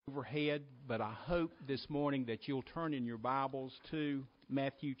overhead, but I hope this morning that you'll turn in your Bibles to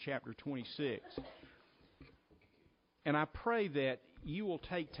Matthew chapter 26. And I pray that you will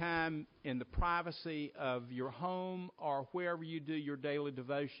take time in the privacy of your home or wherever you do your daily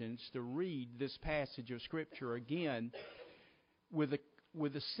devotions to read this passage of Scripture again with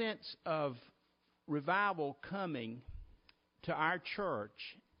a sense of revival coming to our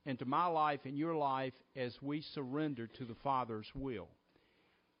church and to my life and your life as we surrender to the Father's will.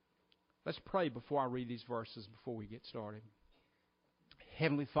 Let's pray before I read these verses before we get started.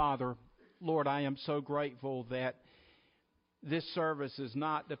 Heavenly Father, Lord, I am so grateful that this service is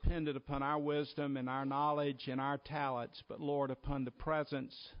not dependent upon our wisdom and our knowledge and our talents, but, Lord, upon the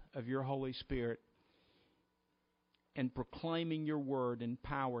presence of your Holy Spirit and proclaiming your word in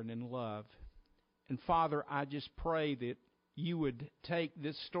power and in love. And, Father, I just pray that you would take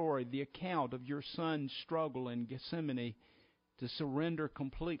this story, the account of your son's struggle in Gethsemane, to surrender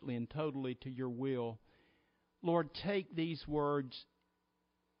completely and totally to your will. Lord, take these words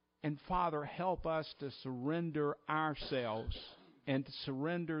and, Father, help us to surrender ourselves and to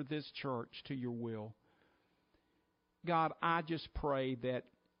surrender this church to your will. God, I just pray that,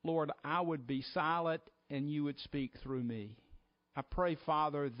 Lord, I would be silent and you would speak through me. I pray,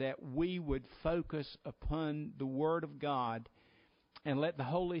 Father, that we would focus upon the Word of God and let the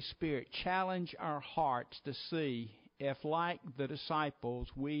Holy Spirit challenge our hearts to see if, like the disciples,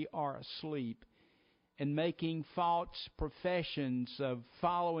 we are asleep and making false professions of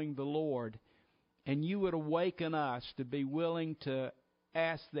following the Lord, and you would awaken us to be willing to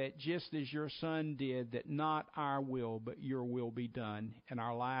ask that just as your Son did, that not our will but your will be done in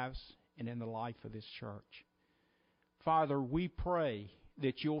our lives and in the life of this church. Father, we pray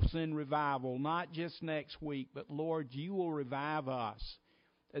that you'll send revival, not just next week, but, Lord, you will revive us.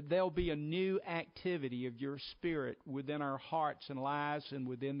 That there'll be a new activity of your Spirit within our hearts and lives and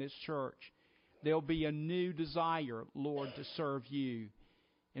within this church. There'll be a new desire, Lord, to serve you.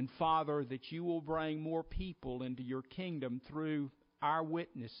 And, Father, that you will bring more people into your kingdom through our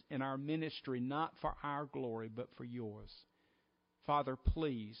witness and our ministry, not for our glory, but for yours. Father,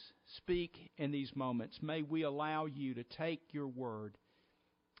 please speak in these moments. May we allow you to take your word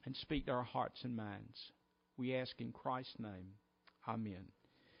and speak to our hearts and minds. We ask in Christ's name. Amen.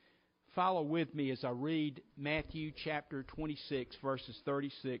 Follow with me as I read Matthew chapter 26, verses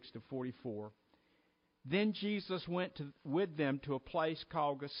 36 to 44. Then Jesus went with them to a place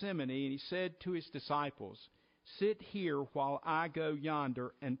called Gethsemane, and he said to his disciples, "Sit here while I go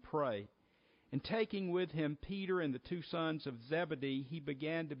yonder and pray." And taking with him Peter and the two sons of Zebedee, he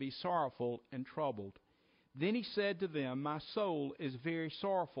began to be sorrowful and troubled. Then he said to them, "My soul is very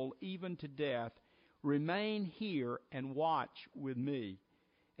sorrowful, even to death. Remain here and watch with me."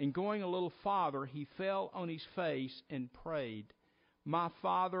 And going a little farther, he fell on his face and prayed, "My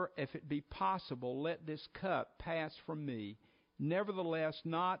Father, if it be possible, let this cup pass from me. Nevertheless,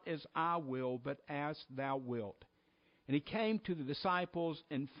 not as I will, but as thou wilt." And he came to the disciples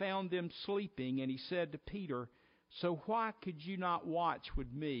and found them sleeping, and he said to Peter, "So why could you not watch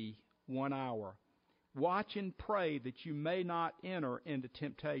with me 1 hour? Watch and pray that you may not enter into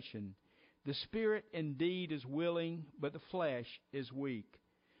temptation. The spirit indeed is willing, but the flesh is weak."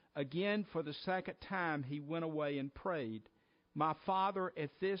 Again, for the second time, he went away and prayed, "My Father,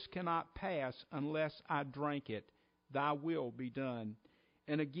 if this cannot pass unless I drink it, thy will be done."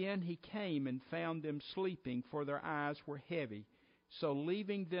 And again he came and found them sleeping, for their eyes were heavy. So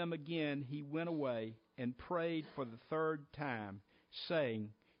leaving them again, he went away and prayed for the third time,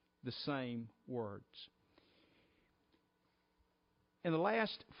 saying the same words. In the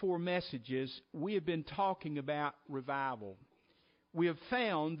last 4 messages, we have been talking about revival. We have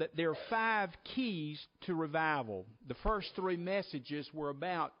found that there are 5 keys to revival. The first 3 messages were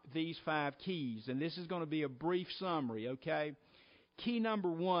about these 5 keys, and this is going to be a brief summary, okay? Key number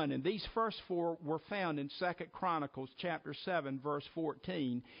 1, and these first 4 were found in 2 Chronicles chapter 7, verse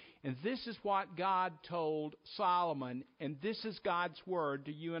 14. And this is what God told Solomon, and this is God's word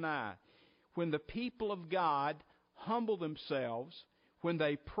to you and I. When the people of God humble themselves, when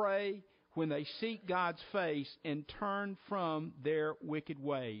they pray, when they seek God's face and turn from their wicked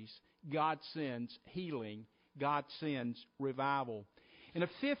ways, God sends healing. God sends revival. And a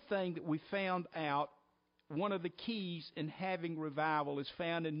 5th thing that we found out, one of the keys in having revival, is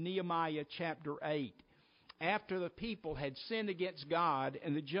found in Nehemiah chapter 8. After the people had sinned against God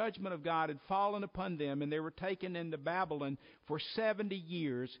and the judgment of God had fallen upon them and they were taken into Babylon for 70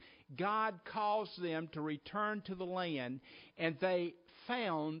 years, God caused them to return to the land, and they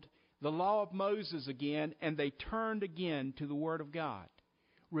found the law of Moses again, and they turned again to the Word of God.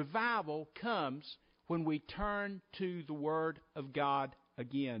 Revival comes when we turn to the Word of God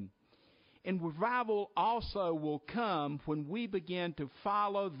again. And revival also will come when we begin to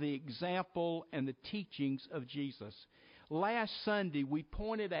follow the example and the teachings of Jesus. Last Sunday, we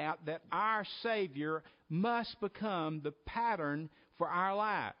pointed out that our Savior must become the pattern for our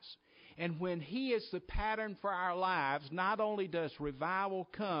lives. And when He is the pattern for our lives, not only does revival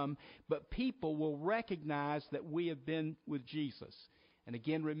come, but people will recognize that we have been with Jesus. And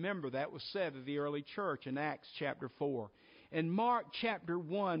again, remember, that was said of the early church in Acts chapter 4. In Mark chapter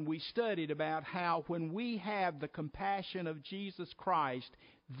 1, we studied about how when we have the compassion of Jesus Christ,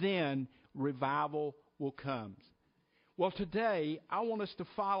 then revival will come. Well, today, I want us to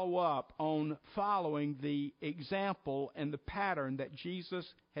follow up on following the example and the pattern that Jesus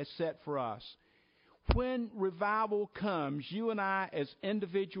has set for us. When revival comes, you and I as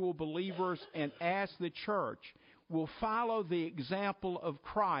individual believers and as the church will follow the example of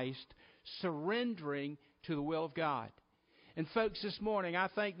Christ, surrendering to the will of God. And folks, this morning, I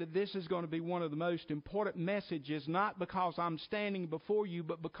think that this is going to be one of the most important messages, not because I'm standing before you,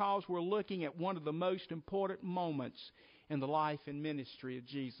 but because we're looking at one of the most important moments in the life and ministry of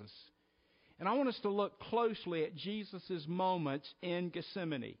Jesus. And I want us to look closely at Jesus' moments in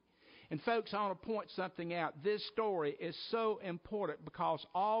Gethsemane. And folks, I want to point something out. This story is so important because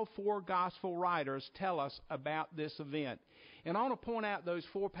all four gospel writers tell us about this event. And I want to point out those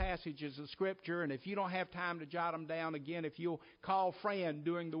four passages of Scripture, and if you don't have time to jot them down again, if you'll call Fran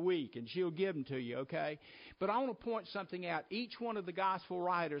during the week, and she'll give them to you, okay? But I want to point something out. Each one of the gospel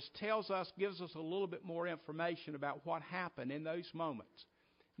writers gives us a little bit more information about what happened in those moments.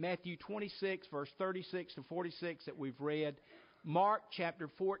 Matthew 26, verse 36 to 46 that we've read. Mark chapter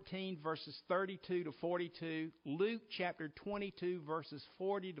 14, verses 32 to 42. Luke chapter 22, verses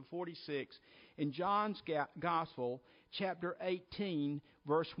 40 to 46. And John's Gospel, chapter 18,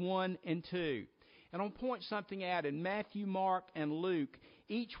 verse 1 and 2. And I'll point something out. In Matthew, Mark, and Luke,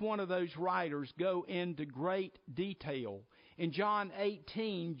 each one of those writers go into great detail. In John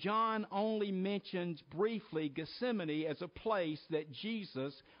 18, John only mentions briefly Gethsemane as a place that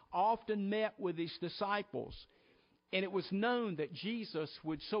Jesus often met with His disciples. And it was known that Jesus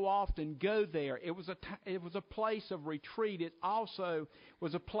would so often go there. It was a place of retreat. It also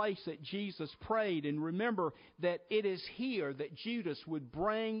was a place that Jesus prayed. And remember that it is here that Judas would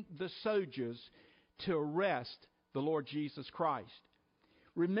bring the soldiers to arrest the Lord Jesus Christ.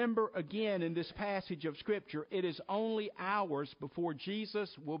 Remember again in this passage of Scripture, it is only hours before Jesus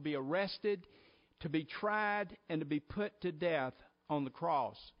will be arrested, to be tried, and to be put to death on the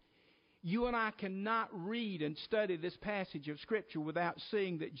cross. You and I cannot read and study this passage of Scripture without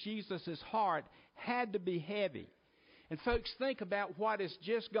seeing that Jesus' heart had to be heavy. And folks, think about what has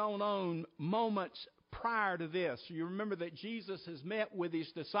just gone on moments prior to this. You remember that Jesus has met with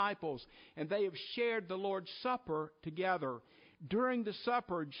His disciples and they have shared the Lord's Supper together. During the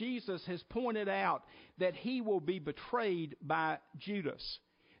supper, Jesus has pointed out that He will be betrayed by Judas.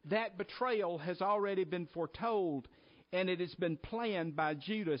 That betrayal has already been foretold, and it has been planned by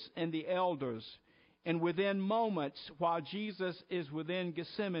Judas and the elders. And within moments, while Jesus is within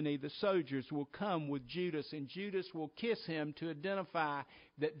Gethsemane, the soldiers will come with Judas, and Judas will kiss him to identify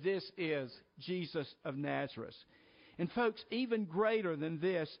that this is Jesus of Nazareth. And folks, even greater than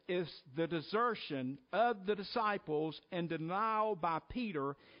this is the desertion of the disciples and denial by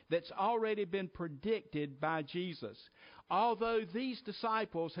Peter that's already been predicted by Jesus. Although these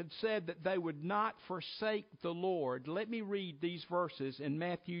disciples had said that they would not forsake the Lord, let me read these verses in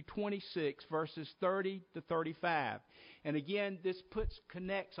Matthew 26, verses 30 to 35. And again, this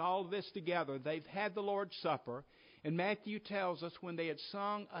connects all of this together. They've had the Lord's Supper, and Matthew tells us when they had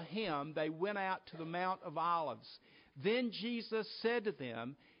sung a hymn, they went out to the Mount of Olives. Then Jesus said to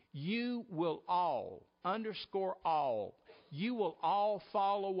them, "You will all," underscore all, "you will all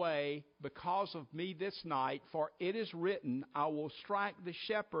fall away because of me this night, for it is written, I will strike the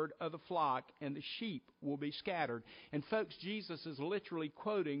shepherd of the flock, and the sheep will be scattered." And folks, Jesus is literally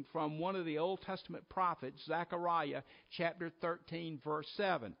quoting from one of the Old Testament prophets, Zechariah chapter 13, verse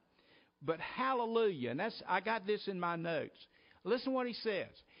 7. But hallelujah, and I got this in my notes. Listen what he says.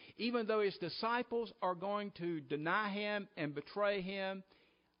 Even though his disciples are going to deny him and betray him,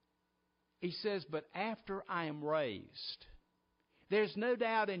 he says, but after I am raised. There's no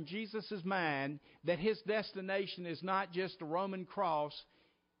doubt in Jesus' mind that his destination is not just a Roman cross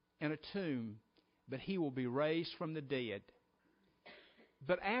and a tomb, but he will be raised from the dead.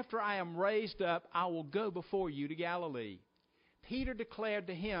 But after I am raised up, I will go before you to Galilee. Peter declared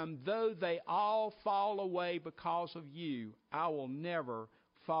to him, though they all fall away because of you, I will never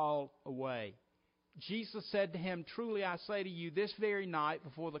fall away. Jesus said to him, truly I say to you, this very night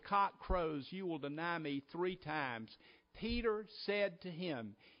before the cock crows, you will deny me 3 times. Peter said to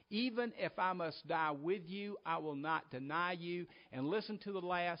him, even if I must die with you, I will not deny you. And listen to the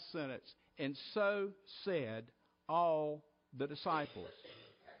last sentence. And so said all the disciples.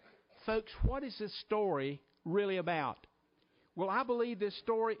 Folks, what is this story really about? Well, I believe this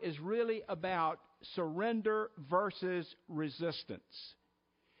story is really about surrender versus resistance.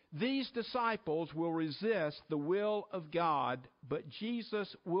 These disciples will resist the will of God, but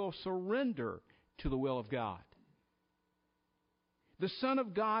Jesus will surrender to the will of God. The Son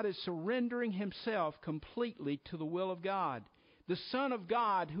of God is surrendering himself completely to the will of God. The Son of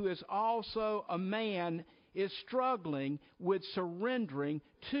God, who is also a man, is struggling with surrendering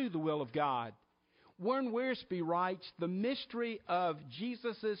to the will of God. Warren Wiersbe writes, the mystery of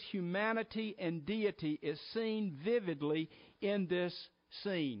Jesus' humanity and deity is seen vividly in this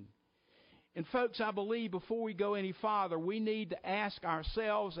scene. And folks, I believe before we go any farther, we need to ask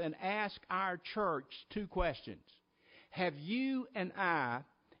ourselves and ask our church two questions. Have you and I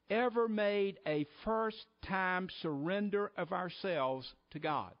ever made a first-time surrender of ourselves to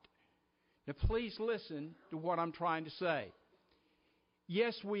God? Now, please listen to what I'm trying to say.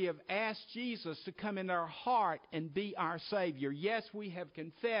 Yes, we have asked Jesus to come in our heart and be our Savior. Yes, we have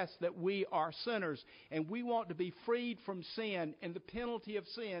confessed that we are sinners and we want to be freed from sin and the penalty of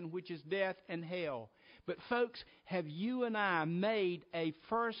sin, which is death and hell. But folks, have you and I made a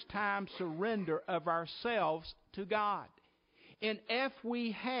first-time surrender of ourselves to God? And if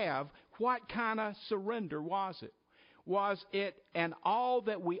we have, what kind of surrender was it? Was it an all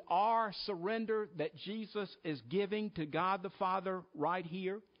that we are surrender that Jesus is giving to God the Father right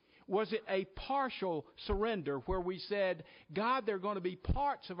here? Was it a partial surrender where we said, God, there are going to be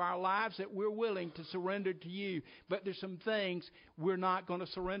parts of our lives that we're willing to surrender to you, but there's some things we're not going to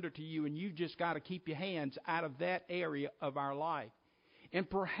surrender to you, and you've just got to keep your hands out of that area of our life. And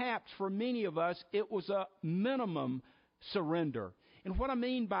perhaps for many of us, it was a minimum surrender. And what I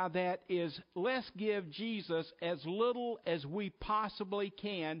mean by that is let's give Jesus as little as we possibly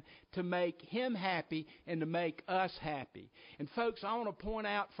can to make him happy and to make us happy. And folks, I want to point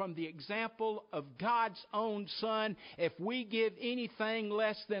out from the example of God's own Son, if we give anything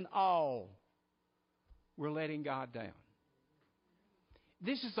less than all, we're letting God down.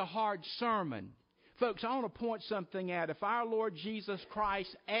 This is a hard sermon. Folks, I want to point something out. If our Lord Jesus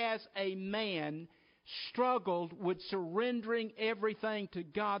Christ as a man struggled with surrendering everything to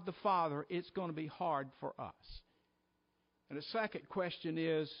God the Father, it's going to be hard for us. And the second question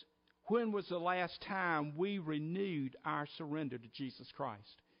is, when was the last time we renewed our surrender to Jesus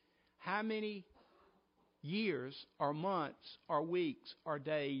Christ? How many years or months or weeks or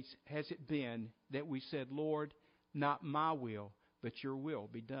days has it been that we said, Lord, not my will, but your will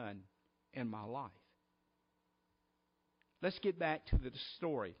be done in my life? Let's get back to the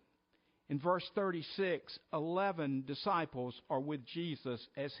story. In verse 36, 11 disciples are with Jesus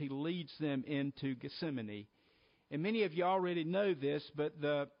as he leads them into Gethsemane. And many of you already know this, but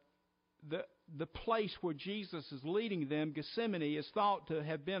the place where Jesus is leading them, Gethsemane, is thought to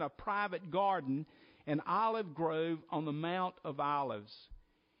have been a private garden, an olive grove on the Mount of Olives.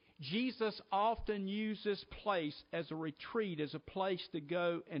 Jesus often used this place as a retreat, as a place to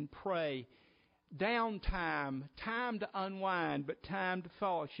go and pray. Downtime, time to unwind, but time to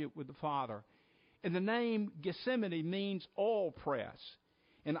fellowship with the Father. And the name Gethsemane means oil press.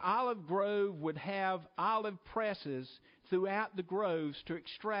 An olive grove would have olive presses throughout the groves to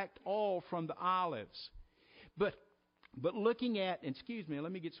extract oil from the olives. But looking at, excuse me,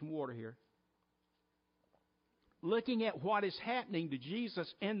 let me get some water here. Looking at what is happening to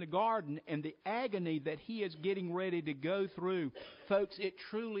Jesus in the garden and the agony that he is getting ready to go through, folks, it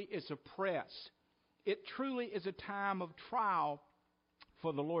truly is a press. It truly is a time of trial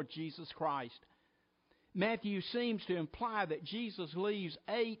for the Lord Jesus Christ. Matthew seems to imply that Jesus leaves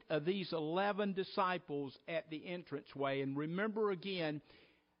 8 of these 11 disciples at the entranceway. And remember again,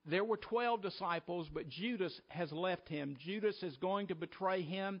 there were 12 disciples, but Judas has left him. Judas is going to betray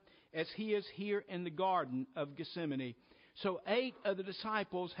him as he is here in the Garden of Gethsemane. So 8 of the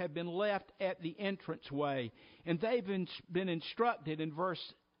disciples have been left at the entranceway. And they've been instructed in verse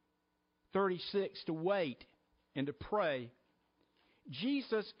 36 to wait and to pray.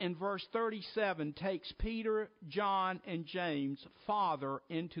 Jesus in verse 37 takes Peter, John, and James farther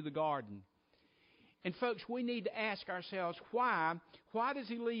into the garden. And folks, we need to ask ourselves, why? Why does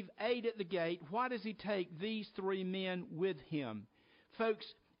he leave 8 at the gate? Why does he take these 3 men with him? Folks,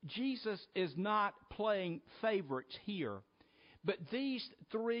 Jesus is not playing favorites here. But these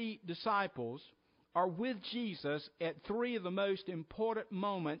 3 disciples are with Jesus at 3 of the most important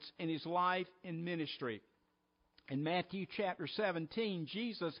moments in his life and ministry. In Matthew chapter 17,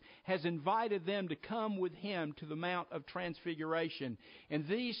 Jesus has invited them to come with Him to the Mount of Transfiguration. And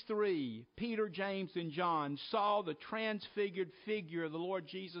these three, Peter, James, and John, saw the transfigured figure of the Lord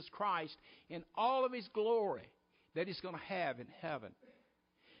Jesus Christ in all of His glory that He's going to have in heaven.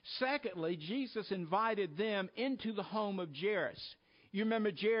 Secondly, Jesus invited them into the home of Jairus. You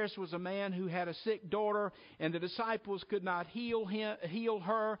remember Jairus was a man who had a sick daughter, and the disciples could not heal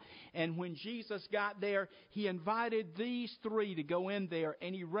her. And when Jesus got there, He invited these three to go in there,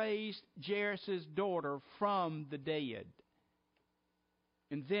 and He raised Jairus' daughter from the dead.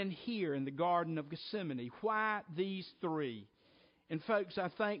 And then here in the Garden of Gethsemane, why these three? And folks, I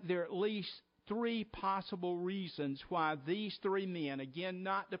think there are at least three possible reasons why these three men, again,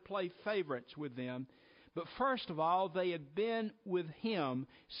 not to play favorites with them, but first of all, they had been with Him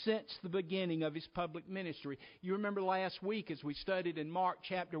since the beginning of His public ministry. You remember last week as we studied in Mark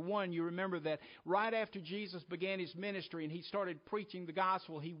chapter 1, you remember that right after Jesus began His ministry and He started preaching the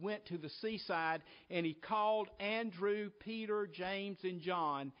gospel, He went to the seaside and He called Andrew, Peter, James, and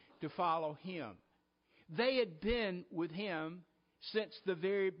John to follow Him. They had been with Him since the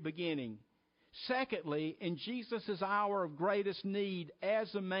very beginning. Secondly, in Jesus' hour of greatest need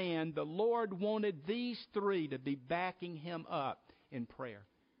as a man, the Lord wanted these three to be backing Him up in prayer.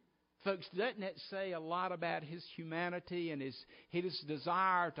 Folks, doesn't that say a lot about His humanity and His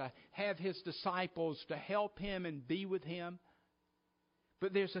desire to have His disciples to help Him and be with Him?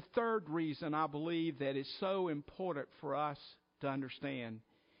 But there's a third reason I believe that is so important for us to understand.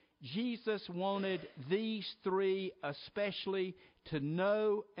 Jesus wanted these three especially to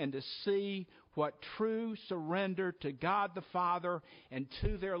know and to see what true surrender to God the Father and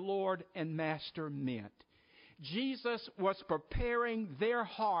to their Lord and Master meant. Jesus was preparing their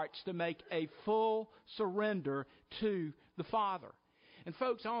hearts to make a full surrender to the Father. And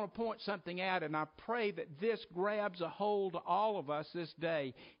folks, I want to point something out, and I pray that this grabs a hold of all of us this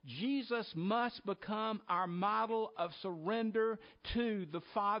day. Jesus must become our model of surrender to the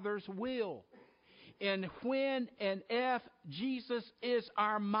Father's will. And when and if Jesus is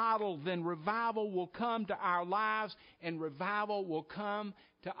our model, then revival will come to our lives and revival will come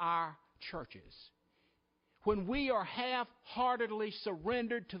to our churches. When we are half-heartedly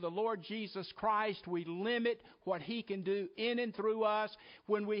surrendered to the Lord Jesus Christ, we limit what He can do in and through us.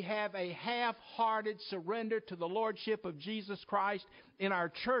 When we have a half-hearted surrender to the Lordship of Jesus Christ in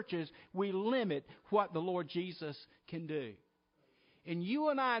our churches, we limit what the Lord Jesus can do. And you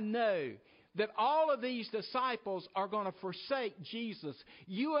and I know that all of these disciples are going to forsake Jesus.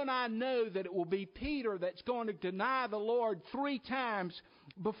 You and I know that it will be Peter that's going to deny the Lord 3 times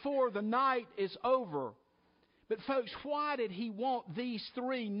before the night is over. But folks, why did He want these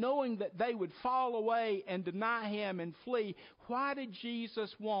three, knowing that they would fall away and deny Him and flee? Why did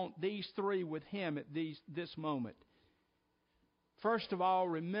Jesus want these three with Him at this moment? First of all,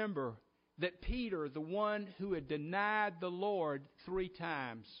 remember that Peter, the one who had denied the Lord 3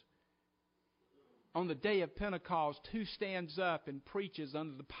 times, on the day of Pentecost, who stands up and preaches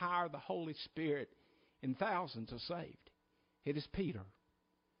under the power of the Holy Spirit, and thousands are saved? It is Peter.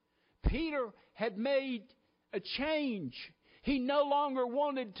 Peter had made a change. He no longer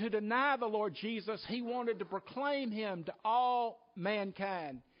wanted to deny the Lord Jesus. He wanted to proclaim Him to all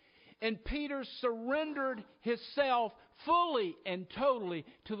mankind. And Peter surrendered himself fully and totally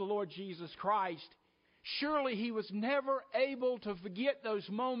to the Lord Jesus Christ. Surely he was never able to forget those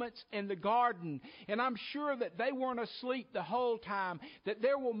moments in the garden. And I'm sure that they weren't asleep the whole time. That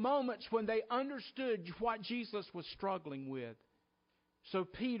there were moments when they understood what Jesus was struggling with. So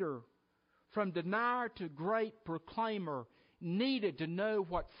Peter, from denier to great proclaimer, needed to know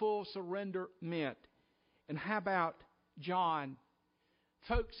what full surrender meant. And how about John?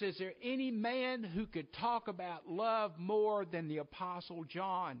 Folks, is there any man who could talk about love more than the Apostle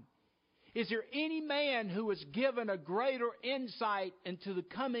John? Is there any man who was given a greater insight into the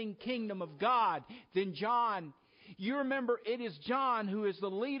coming kingdom of God than John? You remember, it is John who is the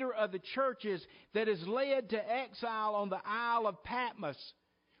leader of the churches that is led to exile on the Isle of Patmos,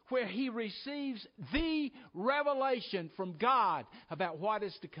 where he receives the revelation from God about what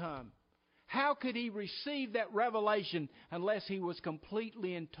is to come. How could he receive that revelation unless he was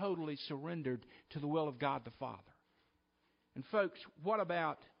completely and totally surrendered to the will of God the Father? And folks, what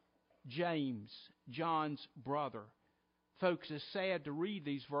about James, John's brother? Folks, it's sad to read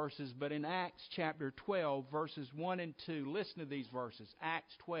these verses, but in Acts chapter 12, verses 1 and 2, listen to these verses.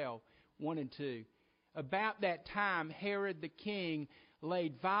 Acts 12, 1 and 2. About that time, Herod the king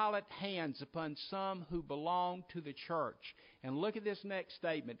laid violent hands upon some who belonged to the church. And look at this next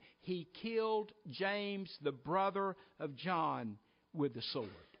statement. He killed James, the brother of John, with the sword.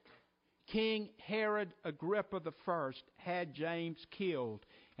 King Herod Agrippa I had James killed.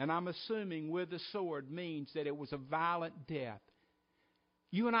 And I'm assuming with the sword means that it was a violent death.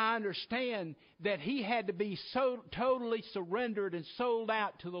 You and I understand that he had to be so totally surrendered and sold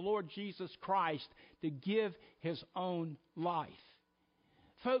out to the Lord Jesus Christ to give his own life.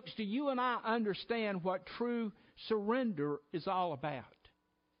 Folks, do you and I understand what true surrender is all about?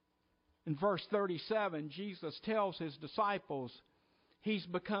 In verse 37, Jesus tells his disciples he's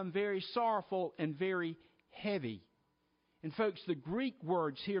become very sorrowful and very heavy. And folks, the Greek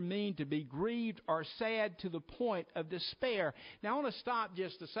words here mean to be grieved or sad to the point of despair. Now, I want to stop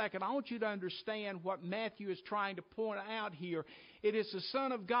just a second. I want you to understand what Matthew is trying to point out here. It is the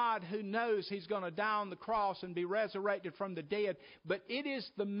Son of God who knows he's going to die on the cross and be resurrected from the dead. But it is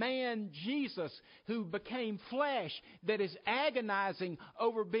the man Jesus who became flesh that is agonizing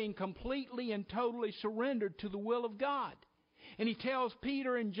over being completely and totally surrendered to the will of God. And he tells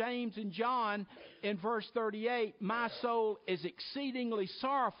Peter and James and John in verse 38, my soul is exceedingly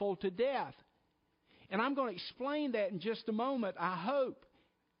sorrowful to death. And I'm going to explain that in just a moment, I hope.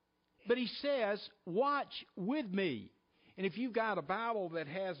 But he says, watch with me. And if you've got a Bible that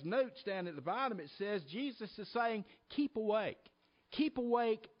has notes down at the bottom, it says, Jesus is saying, keep awake. Keep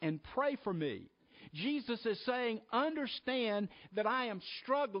awake and pray for me. Jesus is saying, understand that I am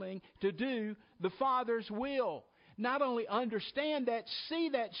struggling to do the Father's will. Not only understand that, see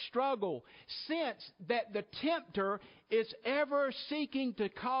that struggle, sense that the tempter is ever seeking to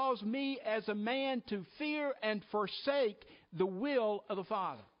cause me as a man to fear and forsake the will of the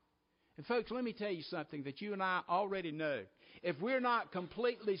Father. And folks, let me tell you something that you and I already know. If we're not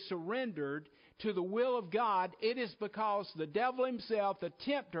completely surrendered to the will of God, it is because the devil himself, the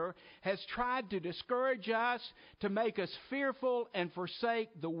tempter, has tried to discourage us, to make us fearful and forsake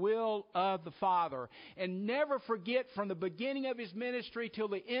the will of the Father. And never forget, from the beginning of his ministry till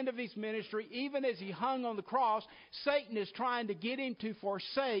the end of his ministry, even as he hung on the cross, Satan is trying to get him to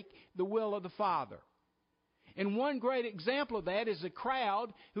forsake the will of the Father. And one great example of that is a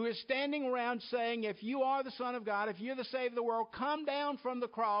crowd who is standing around saying, if you are the Son of God, if you're the Savior of the world, come down from the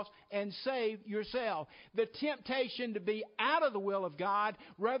cross and save yourself. The temptation to be out of the will of God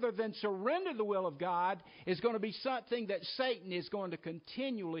rather than surrender the will of God is going to be something that Satan is going to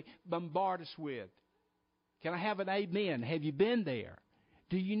continually bombard us with. Can I have an amen? Have you been there?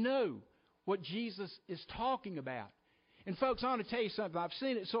 Do you know what Jesus is talking about? And folks, I want to tell you something. I've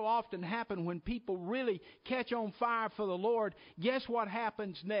seen it so often happen when people really catch on fire for the Lord. Guess what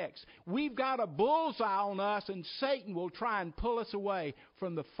happens next? We've got a bullseye on us, and Satan will try and pull us away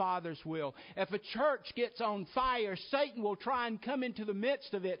from the Father's will. If a church gets on fire, Satan will try and come into the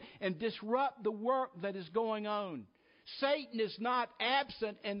midst of it and disrupt the work that is going on. Satan is not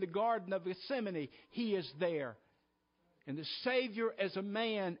absent in the Garden of Gethsemane. He is there. And the Savior as a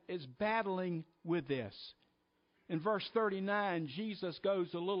man is battling with this. In verse 39, Jesus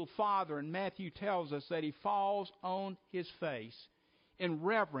goes a little farther, and Matthew tells us that he falls on his face in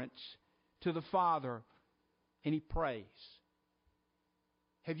reverence to the Father, and he prays.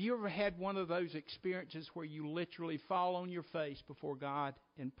 Have you ever had one of those experiences where you literally fall on your face before God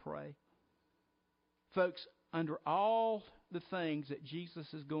and pray? Folks, under all the things that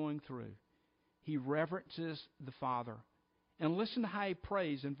Jesus is going through, he reverences the Father. And listen to how he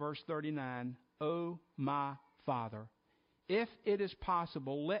prays in verse 39, "O my Father, if it is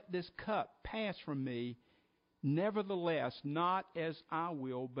possible, let this cup pass from me. Nevertheless, not as I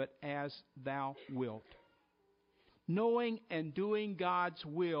will, but as thou wilt." Knowing and doing God's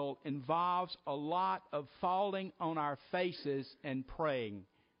will involves a lot of falling on our faces and praying.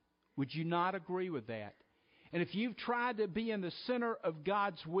 Would you not agree with that? And if you've tried to be in the center of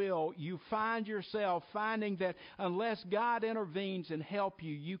God's will, you find yourself finding that unless God intervenes and help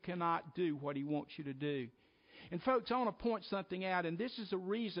you, you cannot do what he wants you to do. And folks, I want to point something out, and this is the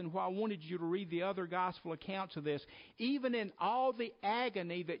reason why I wanted you to read the other gospel accounts of this. Even in all the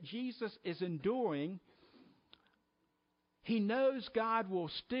agony that Jesus is enduring, he knows God will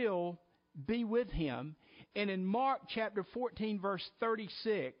still be with him. And in Mark chapter 14, verse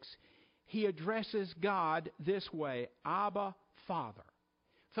 36, he addresses God this way, Abba, Father.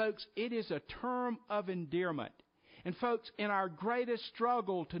 Folks, it is a term of endearment. And folks, in our greatest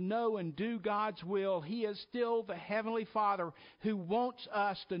struggle to know and do God's will, he is still the Heavenly Father who wants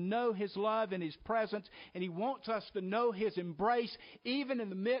us to know his love and his presence, and he wants us to know his embrace, even in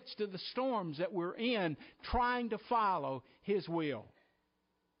the midst of the storms that we're in, trying to follow his will.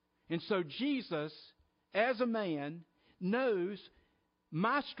 And so Jesus, as a man, knows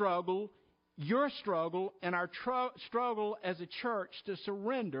my struggle, your struggle, and our struggle as a church to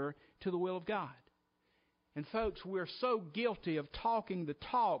surrender to the will of God. And folks, we're so guilty of talking the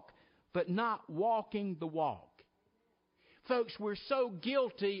talk, but not walking the walk. Folks, we're so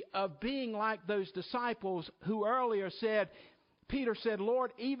guilty of being like those disciples who earlier said, Peter said,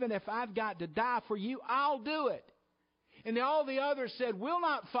 Lord, even if I've got to die for you, I'll do it. And all the others said, we'll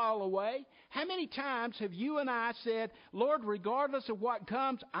not fall away. How many times have you and I said, Lord, regardless of what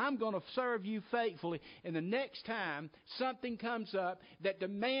comes, I'm going to serve you faithfully. And the next time something comes up that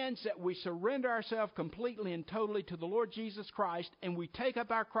demands that we surrender ourselves completely and totally to the Lord Jesus Christ, and we take up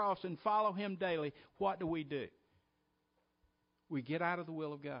our cross and follow Him daily, what do? We get out of the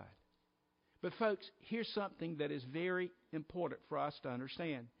will of God. But folks, here's something that is very important for us to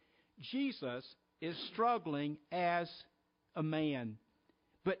understand. Jesus is struggling as a man.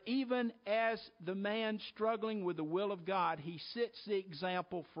 But even as the man struggling with the will of God, He sets the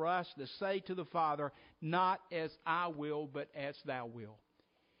example for us to say to the Father, not as I will, but as Thou will.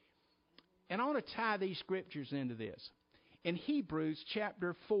 And I want to tie these scriptures into this. In Hebrews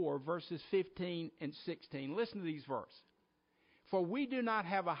chapter 4, verses 15 and 16, listen to these verses. For we do not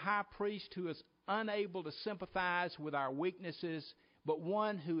have a high priest who is unable to sympathize with our weaknesses, but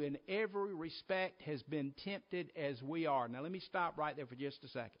one who in every respect has been tempted as we are. Now let me stop right there for just a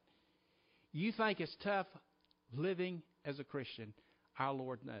second. You think it's tough living as a Christian. Our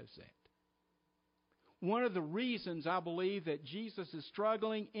Lord knows that. One of the reasons I believe that Jesus is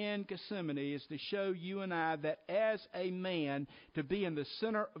struggling in Gethsemane is to show you and I that as a man, to be in the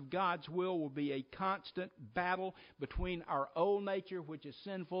center of God's will be a constant battle between our old nature, which is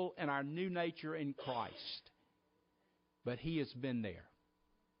sinful, and our new nature in Christ. But He has been there,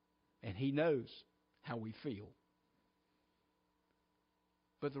 and He knows how we feel.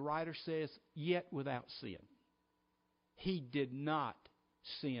 But the writer says, yet without sin. He did not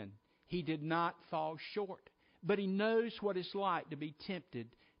sin. He did not fall short. But He knows what it's like to be tempted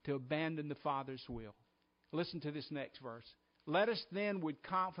to abandon the Father's will. Listen to this next verse. Let us then with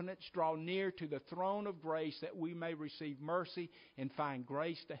confidence draw near to the throne of grace that we may receive mercy and find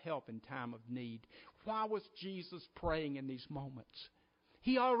grace to help in time of need. Why was Jesus praying in these moments?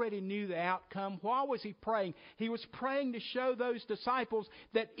 He already knew the outcome. Why was He praying? He was praying to show those disciples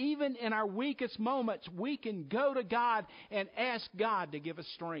that even in our weakest moments, we can go to God and ask God to give us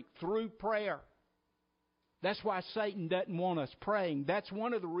strength through prayer. That's why Satan doesn't want us praying. That's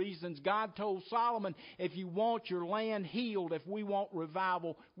one of the reasons God told Solomon, if you want your land healed, if we want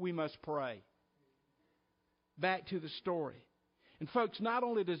revival, we must pray. Back to the story. And folks, not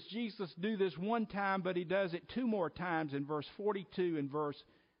only does Jesus do this one time, but He does it two more times in verse 42 and verse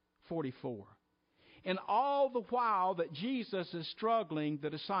 44. And all the while that Jesus is struggling,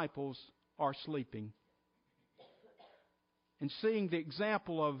 the disciples are sleeping. And seeing the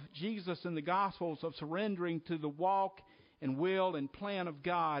example of Jesus in the Gospels of surrendering to the walk and will and plan of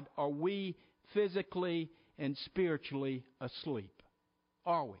God, are we physically and spiritually asleep?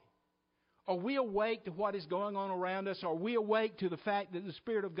 Are we? Are we awake to what is going on around us? Are we awake to the fact that the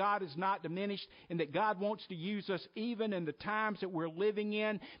Spirit of God is not diminished and that God wants to use us even in the times that we're living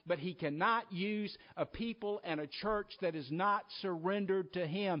in, but He cannot use a people and a church that is not surrendered to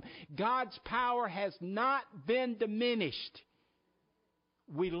Him? God's power has not been diminished.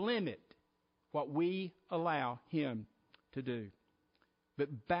 We limit what we allow Him to do.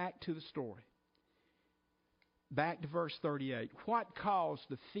 But back to the story. Back to verse 38. What caused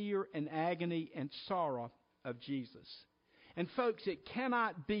the fear and agony and sorrow of Jesus? And folks, it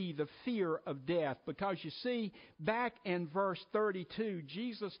cannot be the fear of death, because you see, back in verse 32,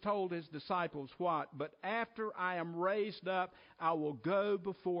 Jesus told His disciples what? But after I am raised up, I will go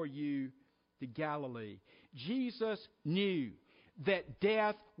before you to Galilee. Jesus knew that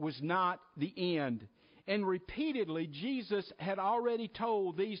death was not the end. And repeatedly, Jesus had already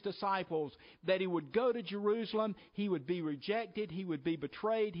told these disciples that He would go to Jerusalem, He would be rejected, He would be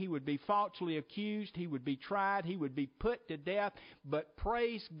betrayed, He would be falsely accused, He would be tried, He would be put to death. But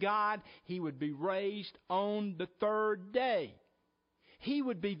praise God, He would be raised on the third day. He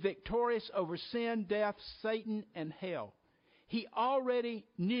would be victorious over sin, death, Satan, and hell. He already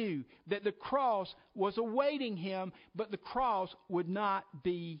knew that the cross was awaiting Him, but the cross would not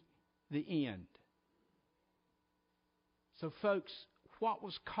be the end. So, folks, what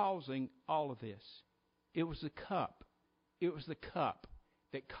was causing all of this? It was the cup. It was the cup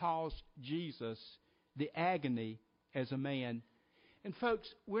that caused Jesus the agony as a man. And, folks,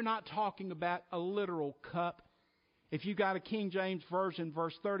 we're not talking about a literal cup. If you got a King James Version,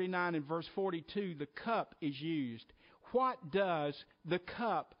 verse 39 and verse 42, the cup is used. What does the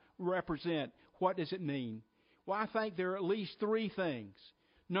cup represent? What does it mean? Well, I think there are at least three things.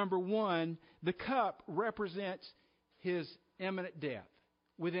 Number one, the cup represents His imminent death.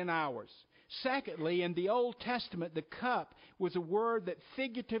 within ours. Secondly, in the Old Testament, the cup was a word that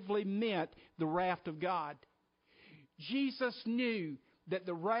figuratively meant the wrath of God. Jesus knew that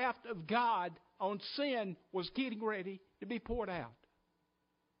the wrath of God on sin was getting ready to be poured out.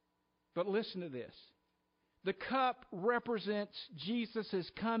 But listen to this. The cup represents Jesus'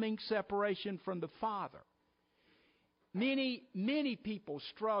 coming separation from the Father. Many people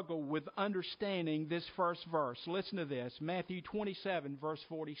struggle with understanding this first verse. Listen to this, Matthew 27, verse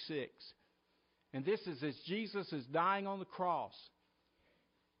 46. And this is as Jesus is dying on the cross.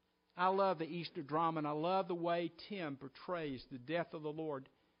 I love the Easter drama, and I love the way Tim portrays the death of the Lord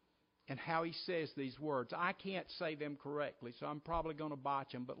and how he says these words. I can't say them correctly, so I'm probably going to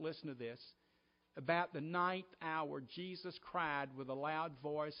botch them, but listen to this. About the 9th hour, Jesus cried with a loud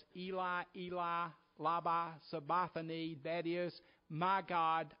voice, Eli, Eli, lama sabachthani, that is, my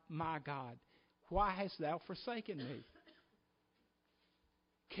God, why hast thou forsaken me?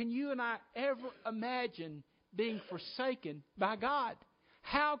 Can you and I ever imagine being forsaken by God?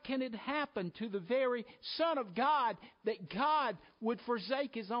 How can it happen to the very Son of God that God would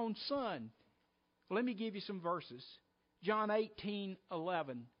forsake His own Son? Let me give you some verses. John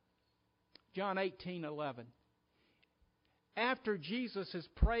 18:11. John 18:11. After Jesus has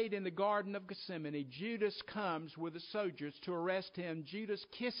prayed in the Garden of Gethsemane, Judas comes with the soldiers to arrest him. Judas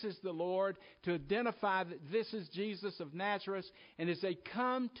kisses the Lord to identify that this is Jesus of Nazareth. And as they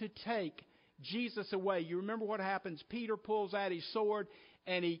come to take Jesus away, you remember what happens? Peter pulls out his sword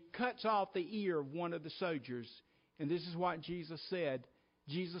and he cuts off the ear of one of the soldiers. And this is what Jesus said.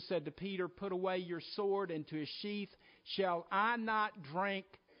 Jesus said to Peter, put away your sword into his sheath. Shall I not drink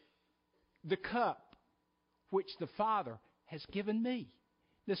the cup which the Father has given me?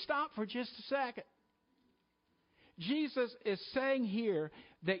 Now stop for just a second. Jesus is saying here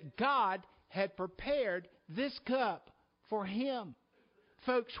that God had prepared this cup for him.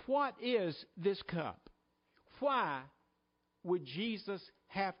 Folks, what is this cup? Why would Jesus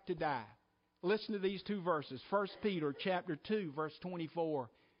have to die? Listen to these two verses. 1 Peter chapter 2, verse 24.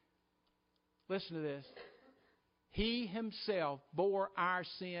 Listen to this. He himself bore our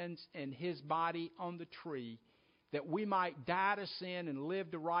sins in his body on the tree, that we might die to sin and live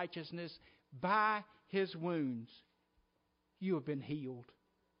to righteousness. By his wounds you have been healed.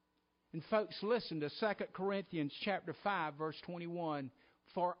 And folks, listen to 2 Corinthians chapter 5, verse 21.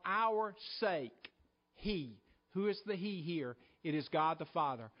 For our sake, he, who is the he here? It is God the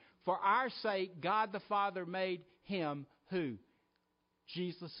Father. For our sake, God the Father made him who?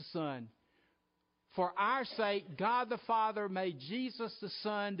 Jesus the Son. For our sake, God the Father made Jesus the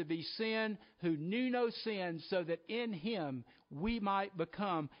Son to be sin who knew no sin, so that in him we might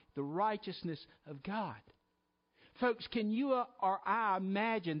become the righteousness of God. Folks, can you or I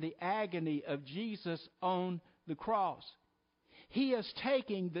imagine the agony of Jesus on the cross? He is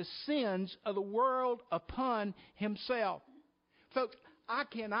taking the sins of the world upon himself. Folks,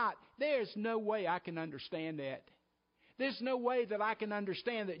 there's no way I can understand that. There's no way that I can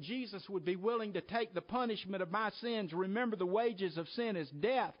understand that Jesus would be willing to take the punishment of my sins. Remember, the wages of sin is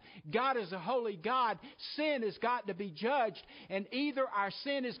death. God is a holy God. Sin has got to be judged. And either our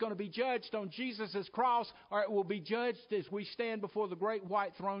sin is going to be judged on Jesus' cross, or it will be judged as we stand before the great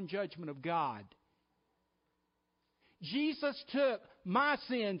white throne judgment of God. Jesus took my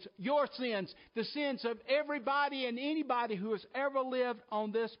sins, your sins, the sins of everybody and anybody who has ever lived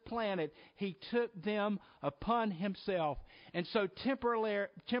on this planet. He took them upon himself. And so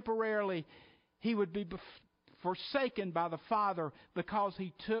temporarily he would be forsaken by the Father because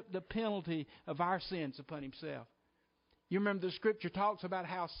he took the penalty of our sins upon himself. You remember the scripture talks about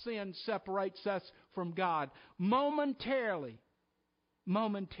how sin separates us from God. Momentarily,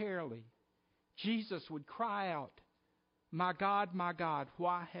 Jesus would cry out, my God,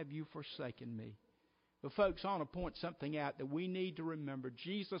 why have you forsaken me? But folks, I want to point something out that we need to remember.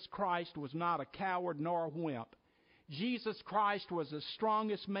 Jesus Christ was not a coward nor a wimp. Jesus Christ was the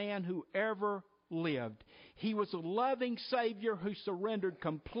strongest man who ever lived. He was a loving Savior who surrendered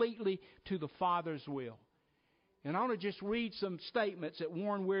completely to the Father's will. And I want to just read some statements that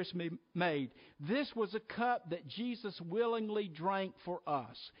Warren Wiersbe made. This was a cup that Jesus willingly drank for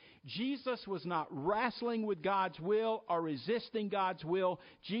us. Jesus was not wrestling with God's will or resisting God's will.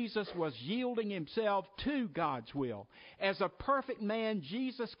 Jesus was yielding himself to God's will. As a perfect man,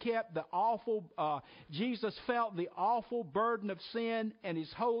 Jesus felt the awful burden of sin, and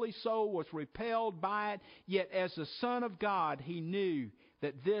his holy soul was repelled by it. Yet as the Son of God, he knew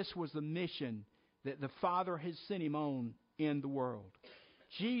that this was the mission that the Father has sent him on in the world.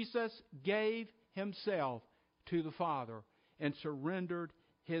 Jesus gave himself to the Father and surrendered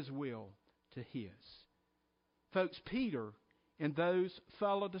his will to his. Folks, Peter and those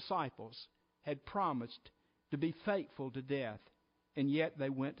fellow disciples had promised to be faithful to death, and yet they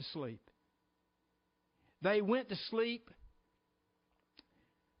went to sleep. They went to sleep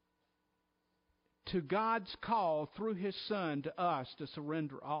to God's call through His Son to us to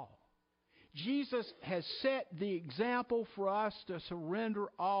surrender all. Jesus has set the example for us to surrender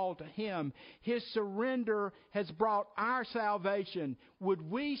all to Him. His surrender has brought our salvation. Would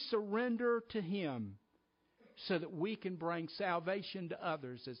we surrender to Him so that we can bring salvation to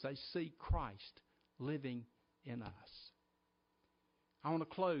others as they see Christ living in us? I want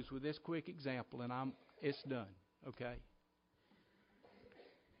to close with this quick example, and it's done, okay?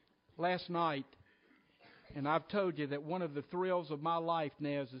 Last night, and I've told you that one of the thrills of my life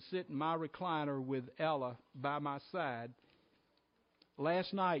now is to sit in my recliner with Ella by my side.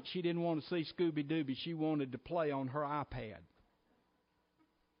 Last night, she didn't want to see Scooby-Dooby. She wanted to play on her iPad.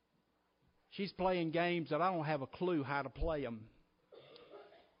 She's playing games that I don't have a clue how to play them.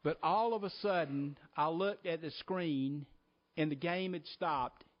 But all of a sudden, I looked at the screen, and the game had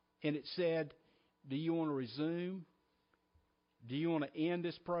stopped, and it said, do you want to resume? Do you want to end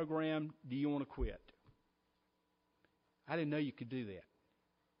this program? Do you want to quit? I didn't know you could do that.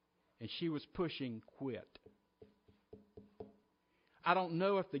 And she was pushing quit. I don't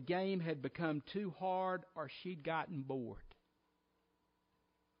know if the game had become too hard or she'd gotten bored.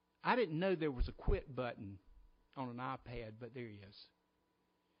 I didn't know there was a quit button on an iPad, but there is.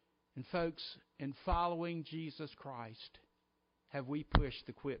 And folks, in following Jesus Christ, have we pushed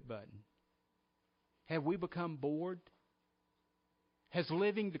the quit button? Have we become bored? Has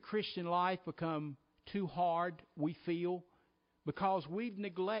living the Christian life become too hard, we feel, because we've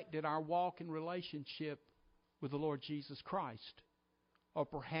neglected our walk in relationship with the Lord Jesus Christ? Or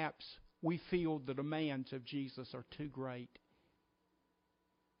perhaps we feel the demands of Jesus are too great.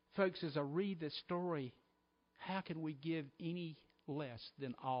 Folks, as I read this story, how can we give any less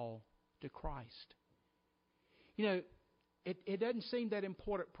than all to Christ? You know, it doesn't seem that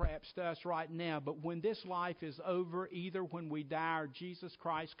important perhaps to us right now, but when this life is over, either when we die or Jesus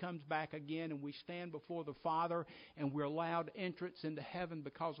Christ comes back again and we stand before the Father and we're allowed entrance into heaven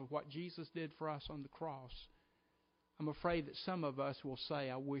because of what Jesus did for us on the cross, I'm afraid that some of us will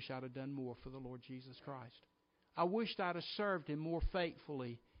say, I wish I'd have done more for the Lord Jesus Christ. I wished I'd have served Him more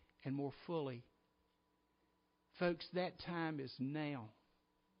faithfully and more fully. Folks, that time is now.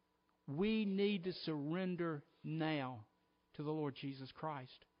 We need to surrender now to the Lord Jesus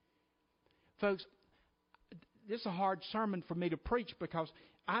Christ. Folks, this is a hard sermon for me to preach because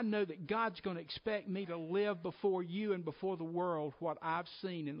I know that God's going to expect me to live before you and before the world what I've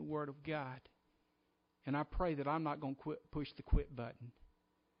seen in the Word of God. And I pray that I'm not going to push the quit button.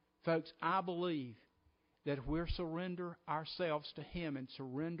 Folks, I believe that if we'll surrender ourselves to Him and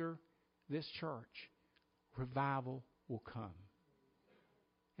surrender this church, revival will come.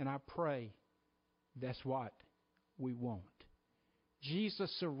 And I pray that's what we want.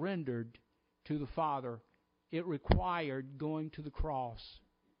 Jesus surrendered to the Father. It required going to the cross.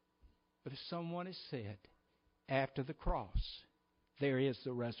 But as someone has said, after the cross, there is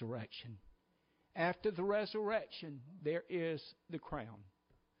the resurrection. After the resurrection, there is the crown.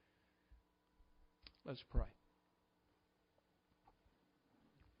 Let's pray.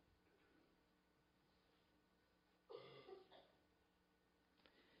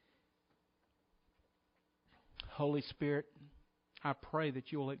 Holy Spirit, I pray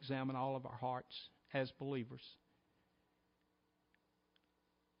that you'll examine all of our hearts as believers.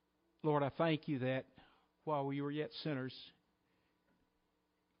 Lord, I thank you that while we were yet sinners,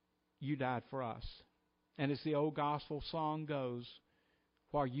 you died for us. And as the old gospel song goes,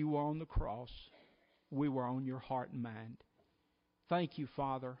 while you were on the cross, we were on your heart and mind. Thank you,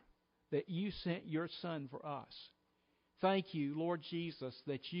 Father, that you sent your Son for us. Thank you, Lord Jesus,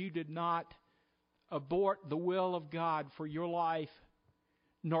 that you did not abort the will of God for your life,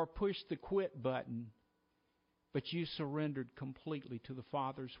 nor push the quit button, but you surrendered completely to the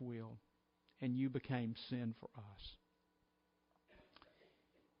Father's will, and you became sin for us.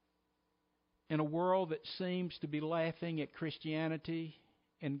 In a world that seems to be laughing at Christianity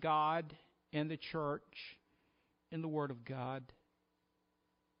and God and the church and the Word of God,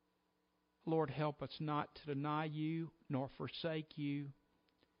 Lord, help us not to deny you, nor forsake you,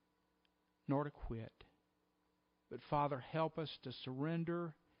 nor to quit. But Father, help us to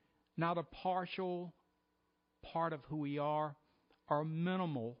surrender not a partial part of who we are or a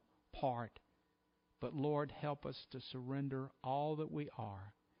minimal part, but Lord, help us to surrender all that we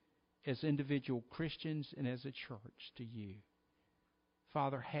are as individual Christians and as a church to you.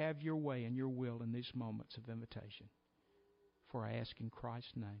 Father, have your way and your will in these moments of invitation. For I ask in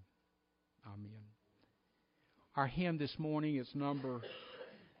Christ's name. Amen. Our hymn this morning is number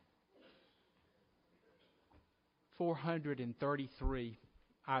 433,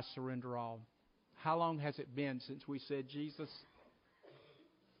 I Surrender All. How long has it been since we said, Jesus,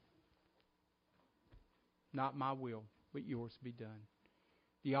 not my will, but yours be done?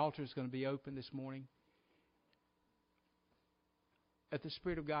 The altar is going to be open this morning. If the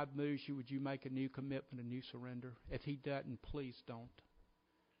Spirit of God moves you, would you make a new commitment, a new surrender? If He doesn't, please don't.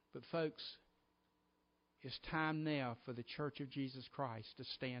 But folks, it's time now for the Church of Jesus Christ to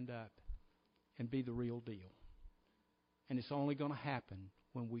stand up and be the real deal. And it's only going to happen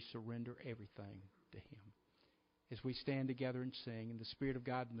when we surrender everything to Him. As we stand together and sing and the Spirit of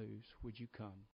God moves, would you come?